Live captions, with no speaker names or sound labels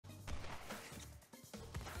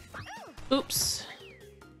Oops.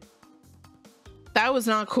 That was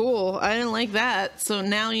not cool. I didn't like that. So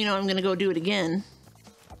now, you know, I'm gonna go do it again.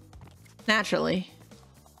 Naturally.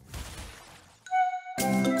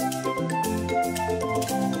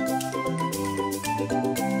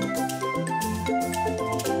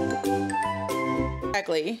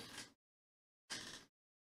 Exactly.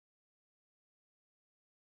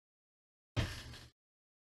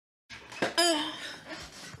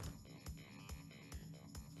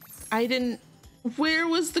 I didn't... Where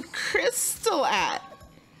was the crystal at?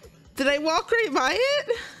 Did I walk right by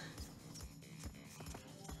it?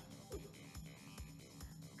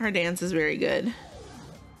 Our dance is very good.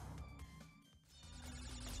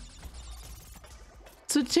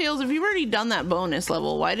 So Tails, if you've already done that bonus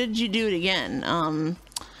level, why did you do it again?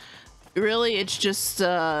 Really, it's just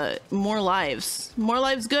more lives. More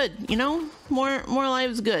lives good, you know? More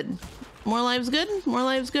lives good. More lives good, more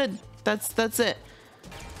lives good. That's it.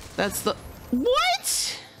 That's the...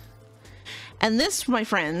 What? And this, my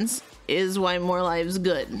friends, is why more lives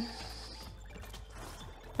good.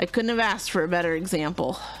 I couldn't have asked for a better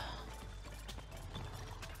example.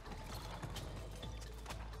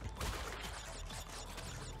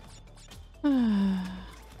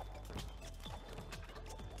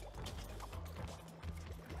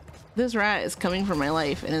 This rat is coming for my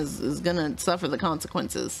life and is gonna suffer the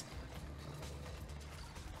consequences.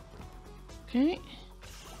 Okay.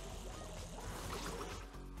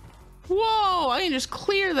 Whoa, I can just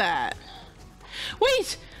clear that.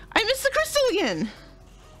 Wait, I missed the crystal again.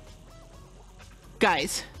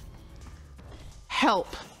 Guys,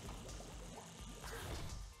 help.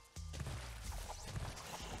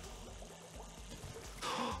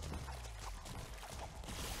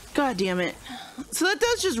 God damn it. So that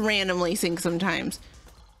does just randomly sync sometimes.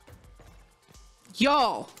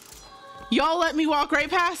 Y'all let me walk right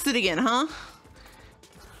past it again, huh?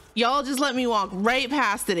 Y'all just let me walk right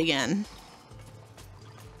past it again.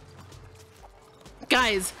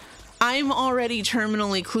 Guys, I'm already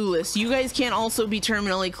terminally clueless. You guys can't also be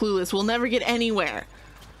terminally clueless. We'll never get anywhere.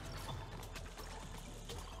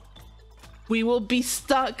 We will be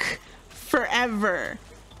stuck forever.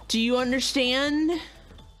 Do you understand?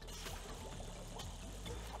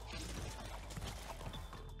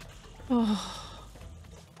 Oh.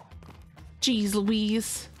 Jeez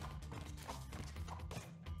Louise.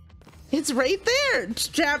 It's right there.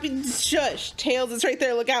 Jappy, shush. Tails, it's right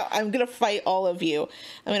there. Look out. I'm gonna fight all of you.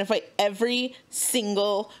 I'm gonna fight every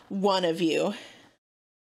single one of you.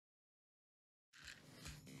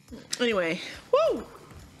 Anyway, woo!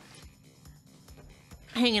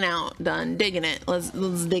 Hanging out, done. Digging it. Let's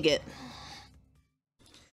dig it.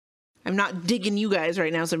 I'm not digging you guys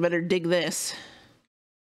right now, so I better dig this.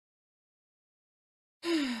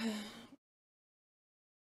 My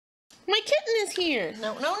kitten is here.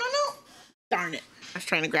 No. Darn it. I was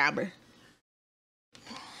trying to grab her.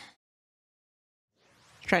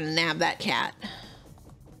 Trying to nab that cat.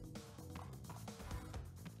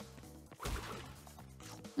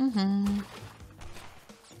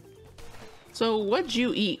 So what'd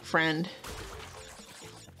you eat, friend?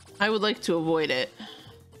 I would like to avoid it.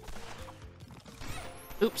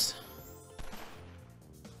 Oops.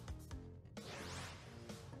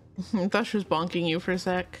 I thought she was bonking you for a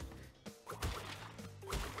sec.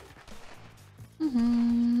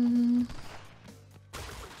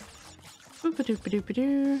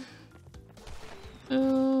 Boop-a-doop-a-doop-a-doo.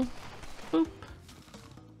 Oh, boop.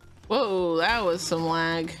 Whoa, that was some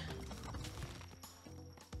lag.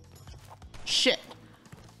 Shit.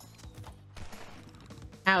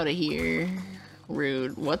 Out of here.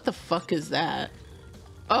 Rude. What the fuck is that?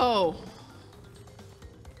 Oh.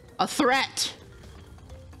 A threat.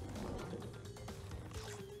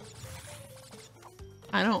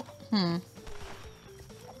 I don't...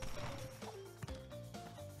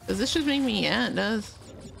 Does this just make me... Yeah, it does.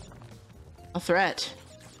 A threat.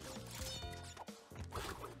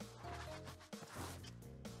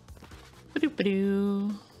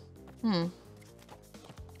 Ba-doop-a-doo.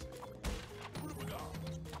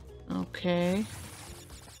 Okay.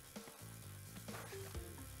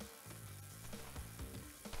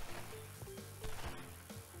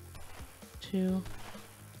 Two,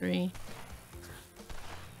 three.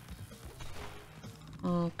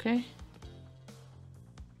 Okay.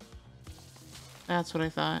 That's what I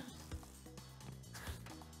thought.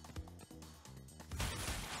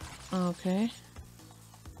 Okay.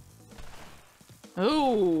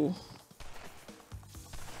 Oh.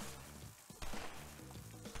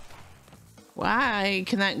 Why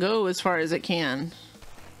can that go as far as it can?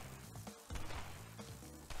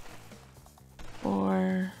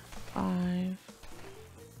 4, 5,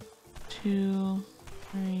 2,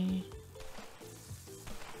 3,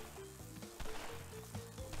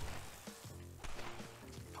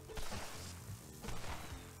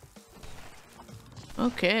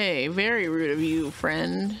 Okay, very rude of you,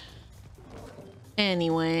 friend.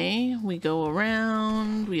 Anyway, we go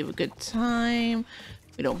around, we have a good time.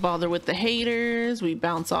 We don't bother with the haters. We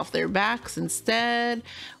bounce off their backs instead.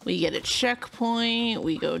 We get a checkpoint.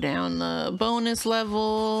 We go down the bonus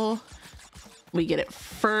level. We get it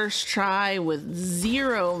first try with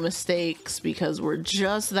 0 mistakes because we're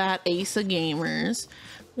just that ace of gamers.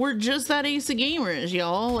 We're just that ace of gamers,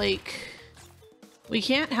 y'all. Like, we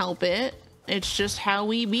can't help it. It's just how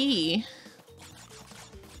we be.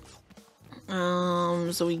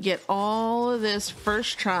 So we get all of this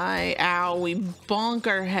first try. Ow, we bonk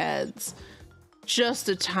our heads just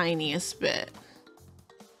the tiniest bit.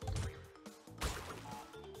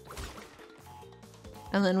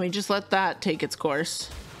 And then we just let that take its course.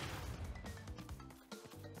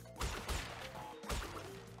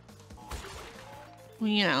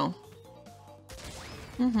 You know.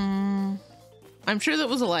 I'm sure that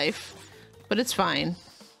was a life, but it's fine.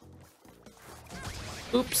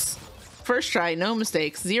 Oops. First try, no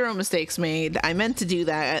mistakes, 0 mistakes made. I meant to do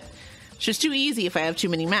that. It's just too easy if I have too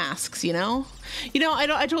many masks, you know? You know,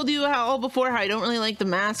 I told you how I don't really like the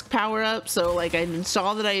mask power up, so like I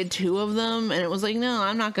saw that I had 2 of them and it was like, no,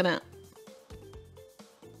 I'm not gonna.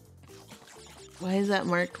 Why is that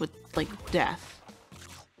marked with like death?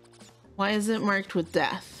 Why is it marked with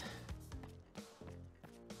death?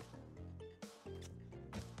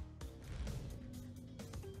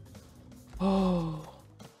 Oh.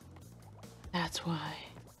 That's why.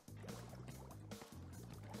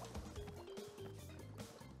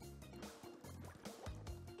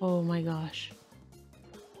 Oh my gosh.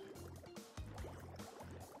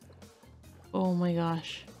 Oh my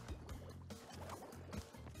gosh.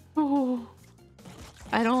 Oh.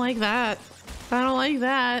 I don't like that. I don't like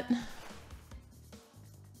that.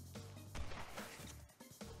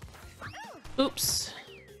 Oops.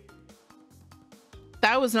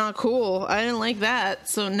 That was not cool. I didn't like that.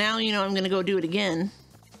 So now, you know, I'm gonna go do it again.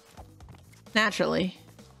 Naturally.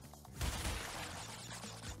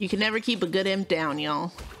 You can never keep a good imp down,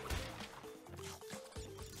 y'all.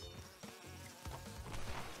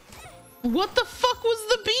 What the fuck was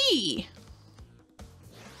the bee?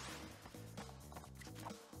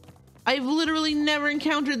 I've literally never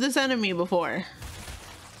encountered this enemy before.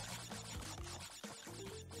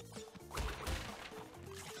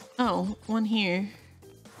 Oh, one here.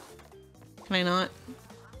 Can I not?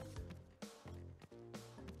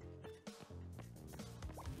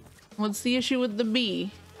 What's the issue with the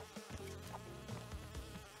bee?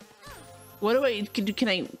 What do I do?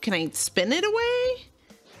 Can I spin it away?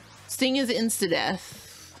 Sting is insta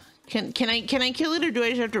death. Can I kill it, or do I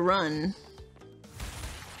just have to run?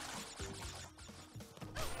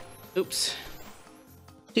 Oops.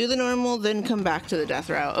 Do the normal, then come back to the death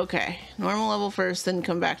route. Okay. Normal level first, then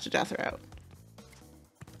come back to death route.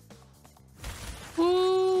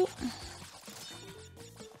 Ooh.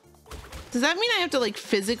 Does that mean I have to like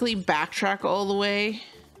physically backtrack all the way?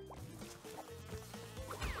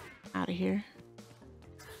 Out of here.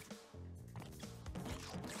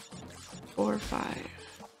 4 or 5.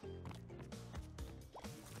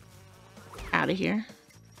 Out of here.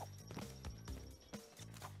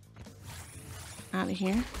 Out of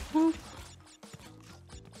here. Whoop.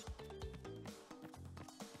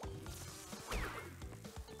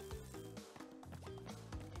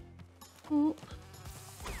 Whoop.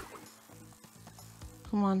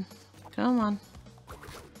 Come on. Come on.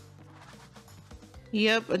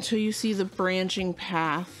 Yep, until you see the branching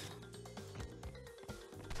path.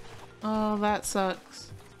 Oh, that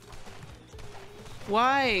sucks.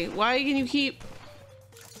 Why? Why can you keep...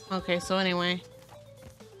 Okay, so anyway.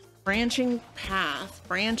 Branching path,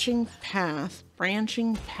 branching path,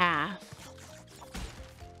 branching path.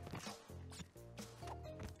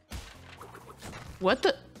 What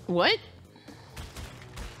the... What?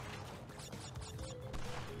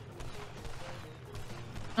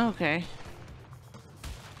 Okay.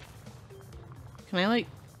 Can I like...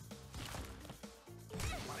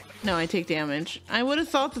 No, I take damage. I would have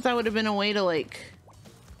thought that that would have been a way to like...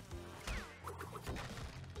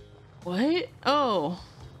 What? Oh.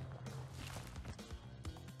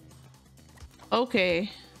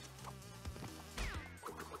 Okay.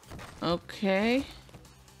 Okay.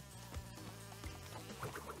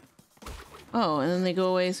 Oh, and then they go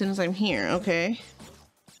away as soon as I'm here. Okay.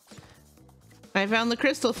 I found the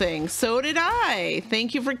crystal thing. So did I.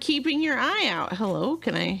 Thank you for keeping your eye out. Hello,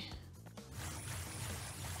 can I...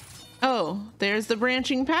 Oh, there's the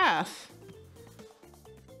branching path.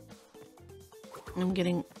 I'm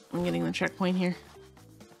getting the checkpoint here.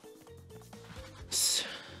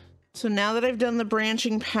 So now that I've done the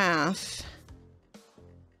branching path,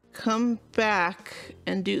 come back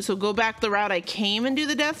and do, so go back the route I came and do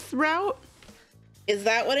the death route? Is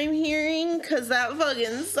that what I'm hearing? Cause that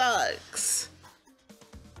fucking sucks.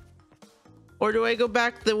 Or do I go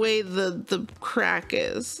back the way the crack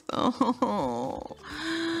is? Oh,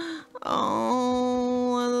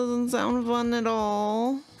 that doesn't sound fun at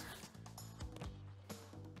all.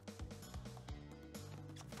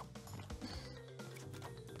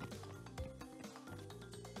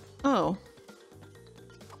 Oh.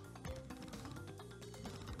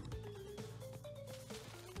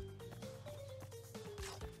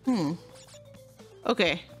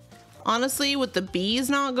 Okay. Honestly, with the bees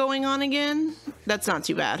not going on again, that's not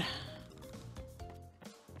too bad.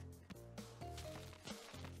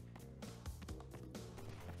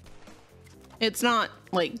 It's not,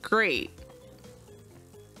 like, great.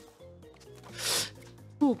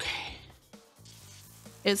 Okay.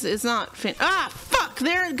 It's not fuck!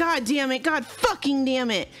 There, god damn it, god fucking damn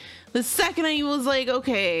it! The second I was like,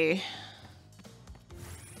 okay,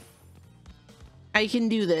 I can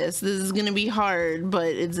do this. This is gonna be hard, but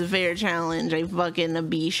it's a fair challenge. A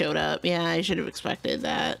bee showed up. Yeah, I should have expected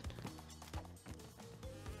that.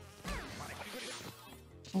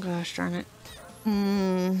 Oh, gosh darn it.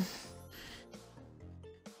 When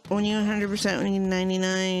you 100%, we need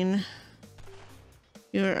 99.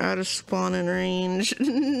 You're out of spawning range.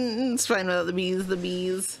 It's fine without the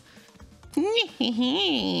bees.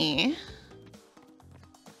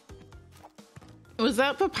 Was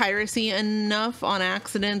that papyracy enough on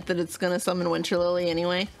accident that it's gonna summon Winter Lily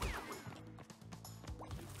anyway?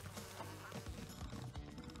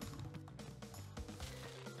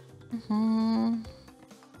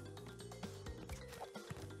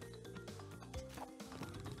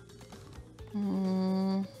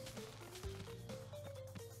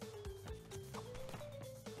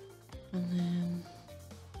 And then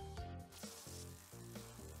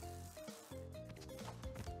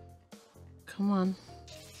come on.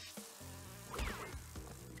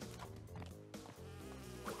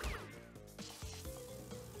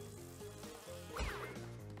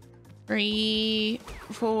 Three,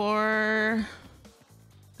 4.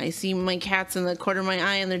 I see my cats in the corner of my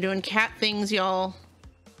eye and they're doing cat things, y'all.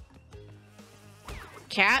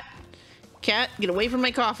 Cat, get away from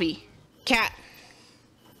my coffee. Cat.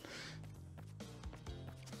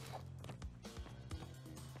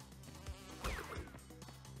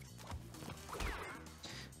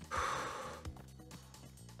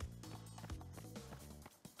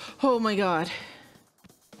 Oh my god.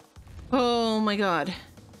 Oh my god.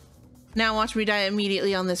 Now watch me die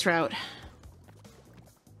immediately on this route.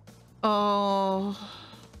 Oh.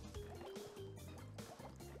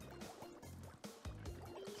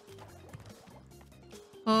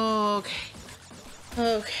 Okay.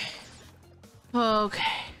 Okay. Okay.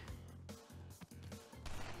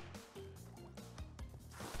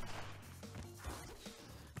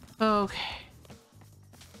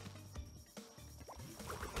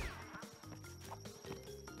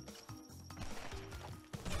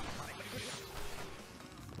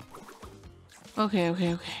 Okay.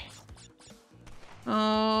 Okay.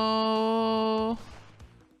 Oh.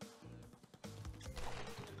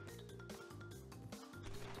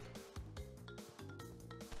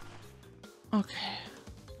 Okay.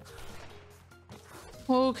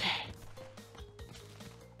 Okay.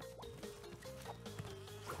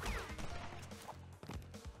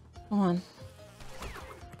 Come on.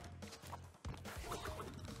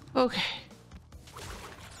 Okay.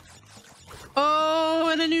 Oh,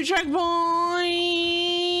 and a new checkpoint!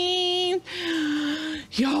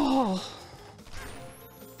 Y'all!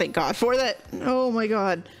 Thank God for that. Oh my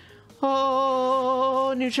God.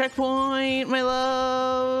 Oh, new checkpoint, my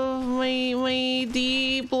love, my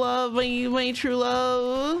deep love, my true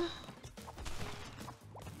love.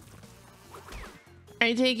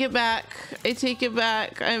 I take it back. I take it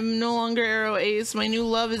back. I'm no longer Arrow Ace. My new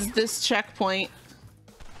love is this checkpoint.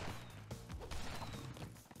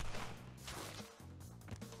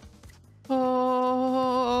 Oh.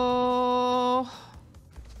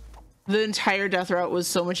 The entire death route was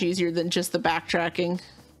so much easier than just the backtracking.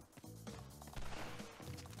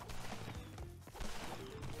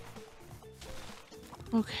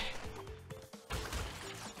 Okay.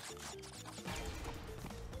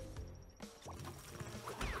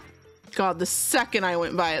 God, the second I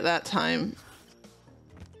went by at that time.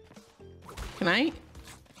 Can I?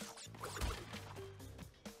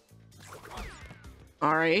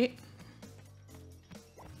 All right.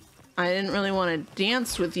 I didn't really want to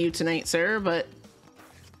dance with you tonight, sir, but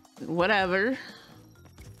whatever.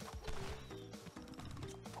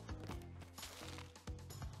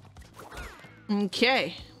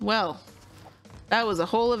 Okay, well, that was a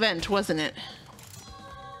whole event, wasn't it?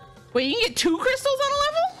 Wait, you can get 2 crystals on a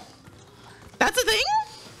level? That's a thing?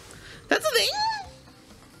 That's a thing?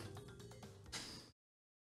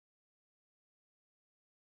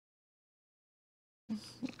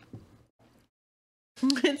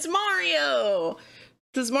 It's Mario!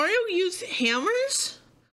 Does Mario use hammers?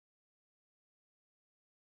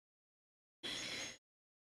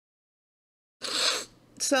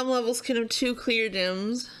 Some levels can have 2 clear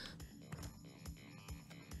gems.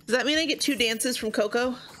 Does that mean I get 2 dances from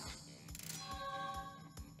Coco?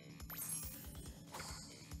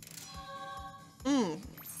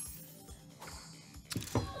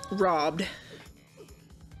 Robbed.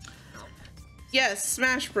 Yes,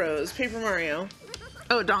 Smash Bros. Paper Mario.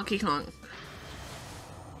 Oh, Donkey Kong.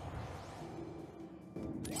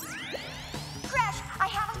 Crash, I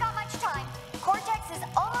haven't got much time. Cortex has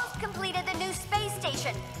almost completed the new space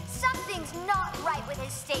station. Something's not right with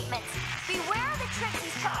his statements. Beware the tricks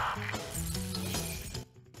he's trying.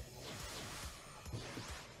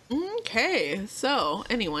 Okay, so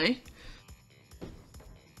anyway.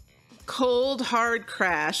 Cold hard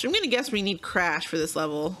crash. I'm gonna guess we need crash for this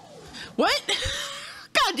level. What?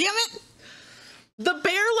 God damn it! The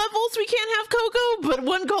bear levels we can't have Coco, but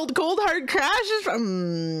one called cold hard crash is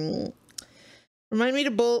from. Remind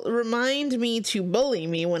me to bully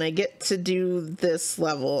me when I get to do this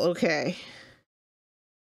level. Okay.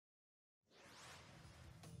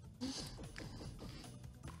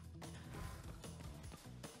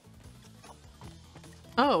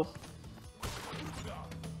 Oh.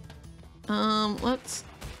 Let's...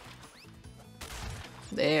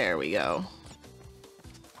 There we go.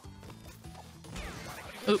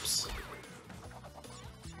 Oops.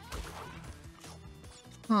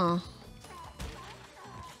 Huh.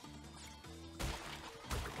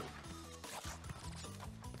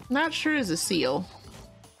 Not sure it's a seal.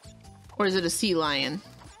 Or is it a sea lion?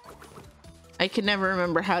 I can never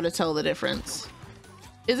remember how to tell the difference.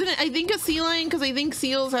 Isn't it, I think, a sea lion, because I think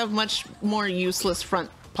seals have much more useless front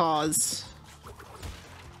paws.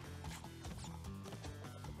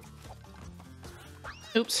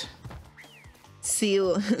 Oops.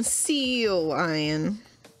 Seal lion.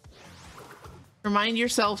 Remind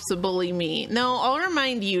yourself to bully me. No, I'll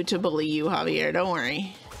remind you to bully you, Javier. Don't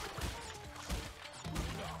worry.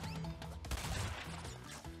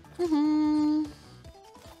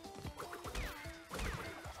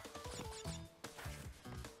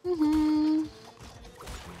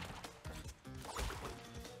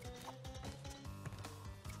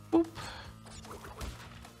 Boop.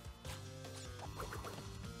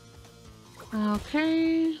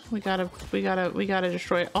 Okay, we gotta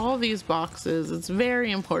destroy all these boxes. It's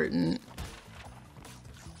very important.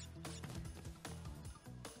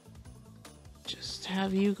 Just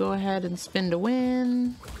have you go ahead and spin to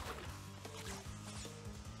win.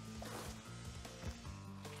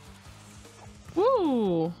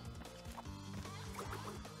 Woo!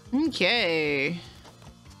 Okay.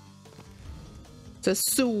 It's a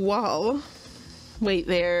suwal. Wait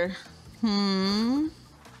there.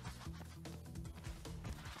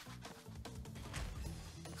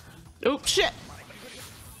 Oh, shit.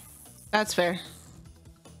 That's fair.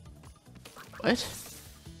 What?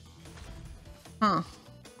 Huh.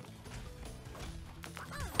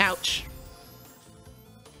 Ouch.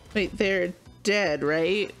 Wait, they're dead,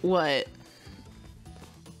 right? What?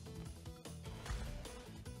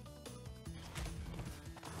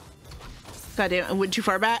 God damn, I went too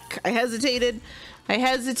far back. I hesitated. I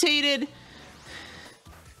hesitated.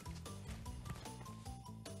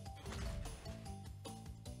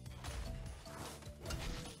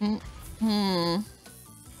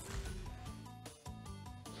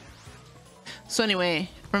 So anyway,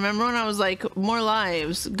 remember when I was like, more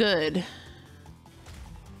lives, good.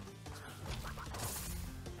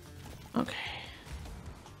 Okay.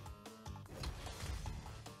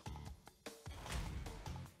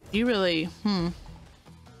 You really,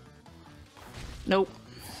 Nope.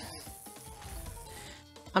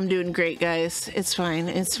 I'm doing great, guys. It's fine,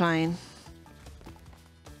 it's fine.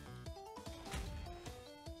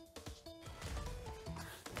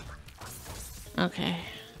 Okay.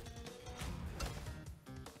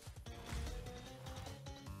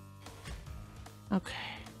 Okay.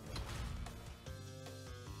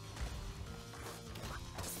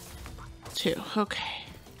 Two. Okay.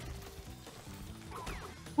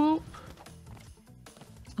 Whoop.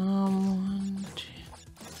 One, two.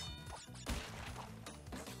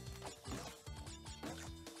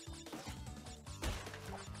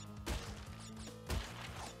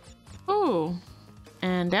 Oh,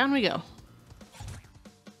 and down we go.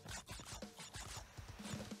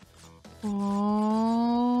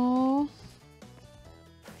 Oh.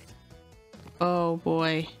 Oh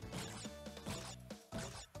boy.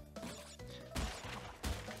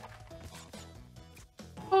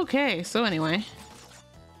 Okay, so anyway.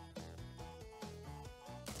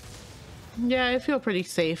 Yeah, I feel pretty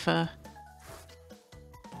safe.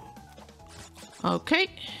 Okay.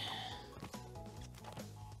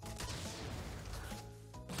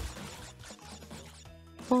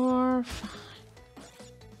 Four, five.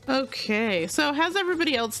 Okay, so how's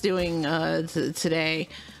everybody else doing today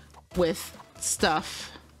with stuff?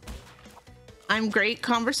 I'm great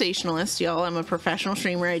conversationalist, y'all. I'm a professional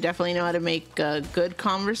streamer. I definitely know how to make good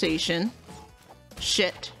conversation.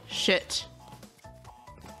 Shit.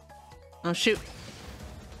 Oh, shoot.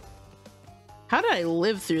 How did I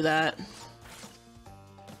live through that?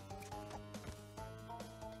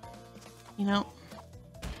 You know?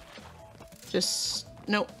 Just,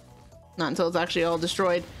 nope. Not until it's actually all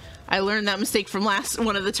destroyed. I learned that mistake from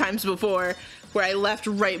one of the times before, where I left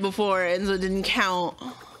right before and so it didn't count.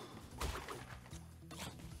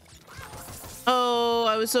 Oh,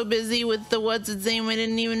 I was so busy with the what's its name I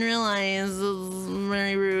didn't even realize. This is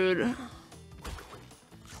very rude.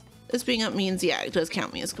 This being up means, yeah, it does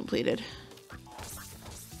count me as completed.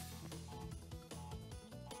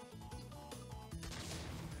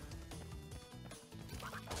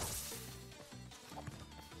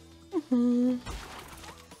 Mm-hmm.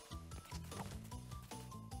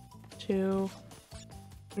 2,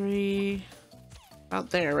 3, out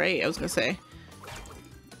there, right? I was gonna say.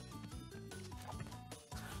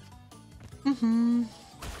 Mm-hmm.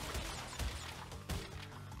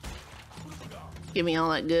 Give me all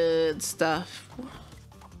that good stuff.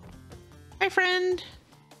 Hi, friend.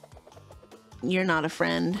 You're not a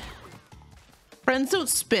friend. Friends don't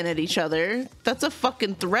spin at each other. That's a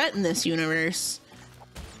fucking threat in this universe.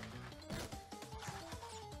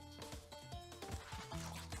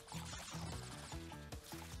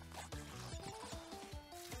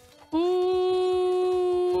 Ooh.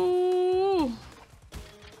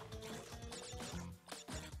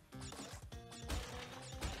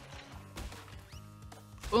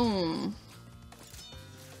 Boom.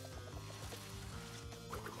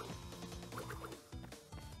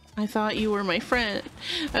 I thought you were my friend.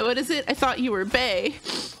 What is it? I thought you were bae.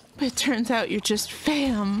 But it turns out you're just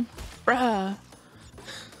fam. Bruh.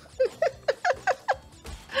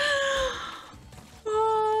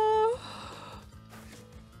 Oh.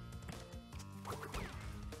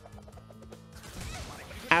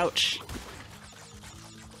 Ouch.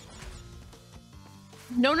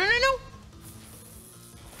 No, no, no, no.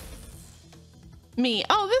 Me.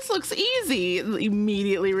 Oh, this looks easy.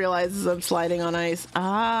 Immediately realizes I'm sliding on ice.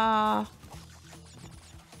 Ah.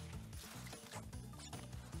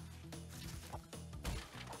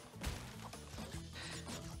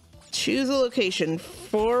 Choose a location.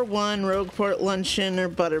 4-1 Rogueport Luncheon or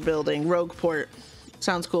Butter Building. Rogueport.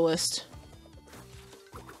 Sounds coolest.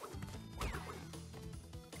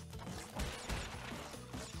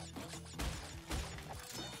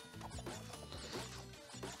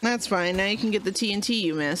 That's fine. Now you can get the TNT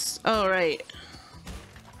you missed. Oh, right.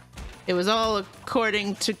 It was all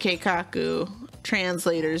according to Keikaku.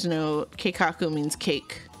 Translator's note. Keikaku means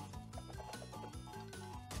cake.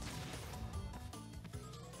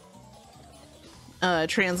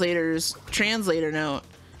 Translator note.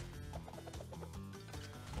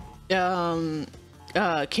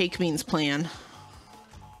 Cake means plan.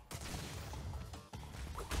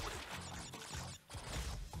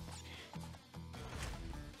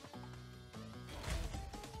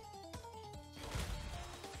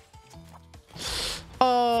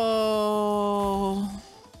 Oh.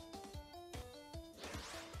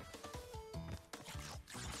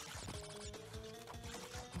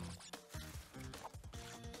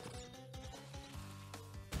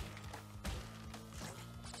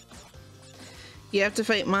 You have to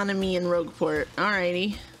fight Monami in Rogueport.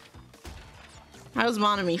 Alrighty. How's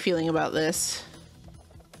Monami feeling about this?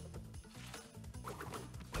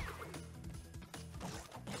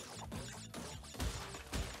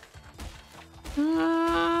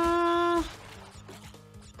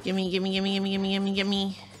 Gimme, gimme, gimme, gimme, gimme, gimme,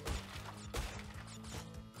 gimme.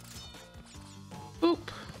 Boop.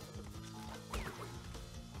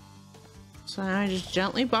 So now I just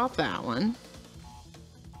gently bop that one.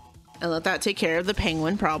 And let that take care of the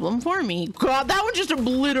penguin problem for me. God, that one just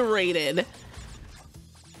obliterated.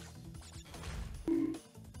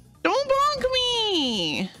 Don't bonk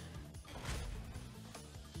me.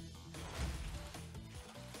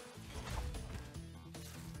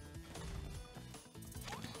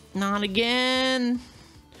 Not again.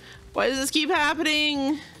 Why does this keep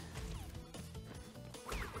happening?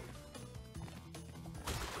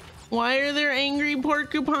 Why are there angry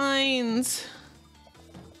porcupines?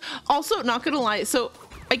 Also, not gonna lie, so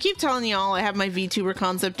I keep telling y'all I have my VTuber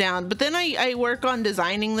concept down, but then I work on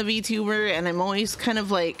designing the VTuber, and I'm always kind of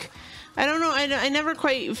like, I don't know, I never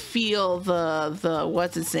quite feel the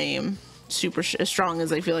what's its name super as strong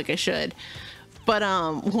as I feel like I should. But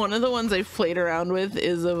one of the ones I've played around with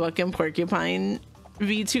is a fucking porcupine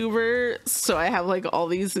VTuber, so I have like all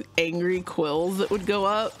these angry quills that would go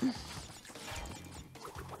up.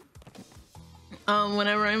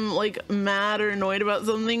 Whenever I'm like mad or annoyed about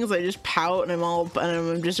some things, I just pout and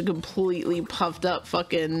I'm just a completely puffed up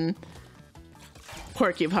fucking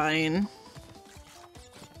porcupine.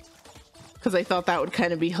 Because I thought that would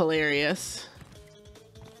kind of be hilarious.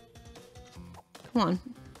 Come on.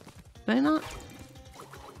 Did I not?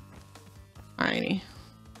 Alrighty.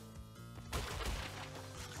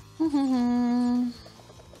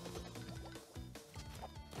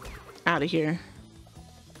 Out of here.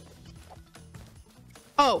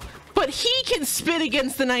 Oh, but he can spit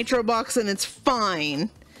against the nitro box and it's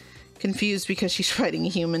fine. Confused because she's fighting a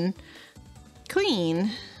human.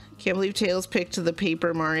 Clean. Can't believe Tails picked the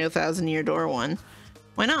Paper Mario 1000-Year Door one.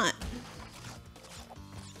 Why not?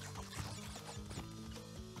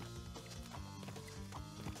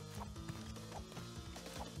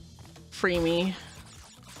 Free me.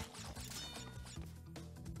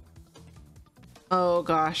 Oh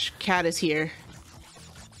gosh, Cat is here.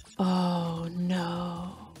 Oh no.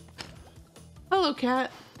 Hello,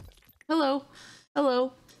 Cat. Hello.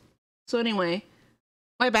 Hello. So anyway,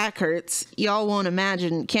 my back hurts. Y'all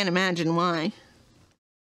can't imagine why.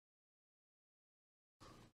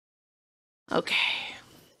 Okay.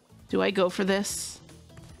 Do I go for this?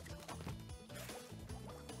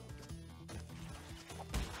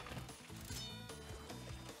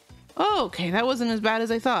 Oh, okay, that wasn't as bad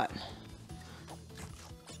as I thought.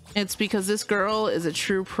 It's because this girl is a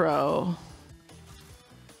true pro.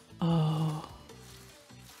 Oh.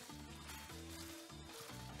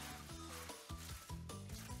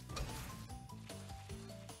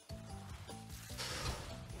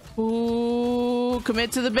 Ooh,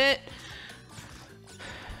 commit to the bit.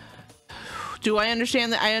 Do I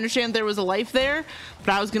understand that? I understand there was a life there,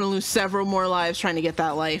 but I was gonna lose several more lives trying to get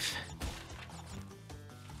that life.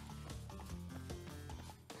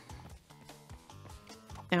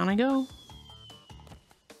 Down I go.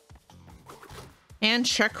 And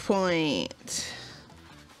checkpoint.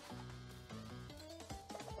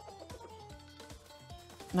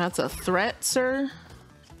 That's a threat, sir.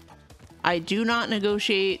 I do not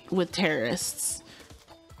negotiate with terrorists.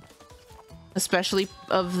 Especially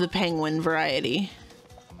of the penguin variety.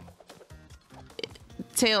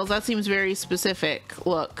 Tails, that seems very specific.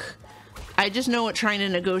 Look, I just know what trying to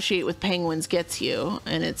negotiate with penguins gets you,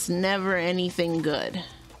 and it's never anything good.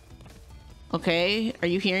 Okay, are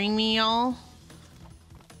you hearing me, y'all?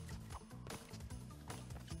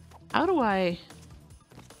 How do I...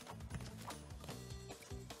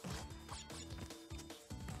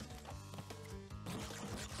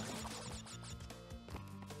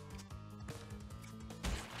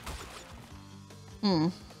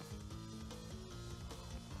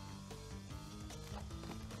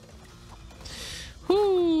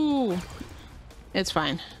 Whoo! It's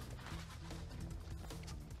fine.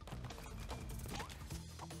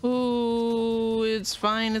 Ooh, it's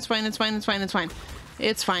fine, it's fine, it's fine, it's fine, it's fine.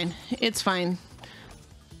 It's fine, it's fine.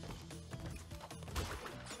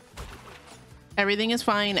 Everything is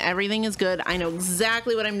fine, everything is good. I know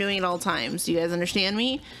exactly what I'm doing at all times. Do you guys understand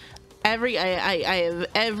me? I have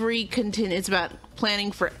every it's about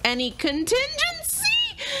planning for any contingency.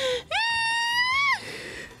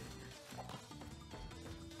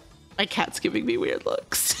 My cat's giving me weird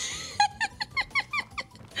looks.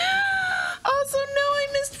 Also, no, I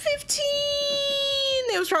missed 15.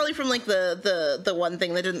 It was probably from like the one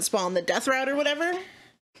thing that didn't spawn the death route or whatever.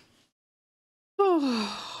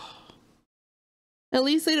 Oh. At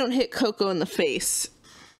least they don't hit Coco in the face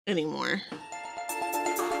anymore.